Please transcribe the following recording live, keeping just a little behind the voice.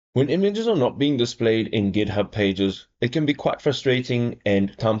When images are not being displayed in GitHub pages, it can be quite frustrating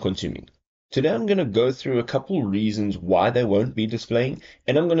and time-consuming. Today I'm going to go through a couple reasons why they won't be displaying,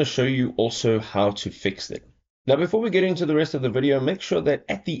 and I'm going to show you also how to fix them. Now, before we get into the rest of the video, make sure that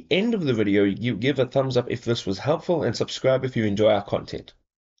at the end of the video you give a thumbs up if this was helpful and subscribe if you enjoy our content.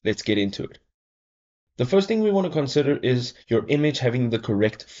 Let's get into it. The first thing we want to consider is your image having the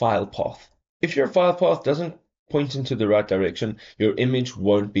correct file path. If your file path doesn't point into the right direction, your image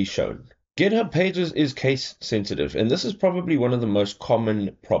won't be shown. GitHub Pages is case sensitive, and this is probably one of the most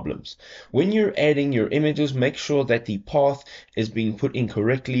common problems. When you're adding your images, make sure that the path is being put in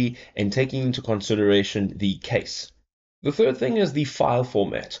correctly and taking into consideration the case. The third thing is the file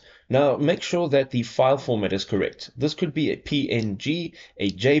format. Now, make sure that the file format is correct. This could be a PNG,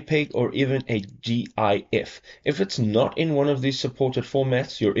 a JPEG, or even a GIF. If it's not in one of these supported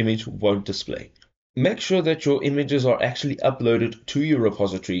formats, your image won't display. Make sure that your images are actually uploaded to your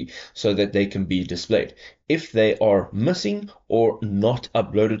repository so that they can be displayed. If they are missing or not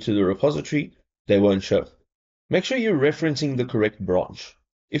uploaded to the repository, they won't show. Make sure you're referencing the correct branch.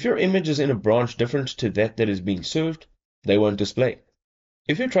 If your image is in a branch different to that is being served, they won't display.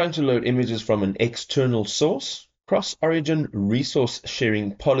 If you're trying to load images from an external source, cross-origin resource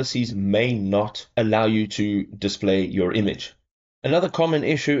sharing policies may not allow you to display your image. Another common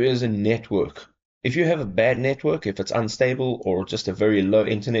issue is a network. If you have a bad network, if it's unstable or just a very low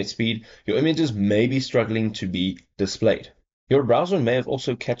internet speed, your images may be struggling to be displayed. Your browser may have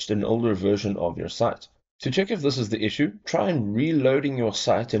also cached an older version of your site. To check if this is the issue, try and reloading your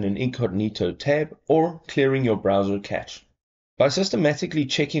site in an incognito tab or clearing your browser cache. By systematically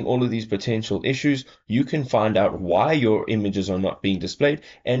checking all of these potential issues, you can find out why your images are not being displayed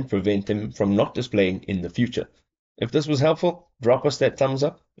and prevent them from not displaying in the future. If this was helpful, drop us that thumbs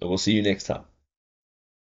up and we'll see you next time.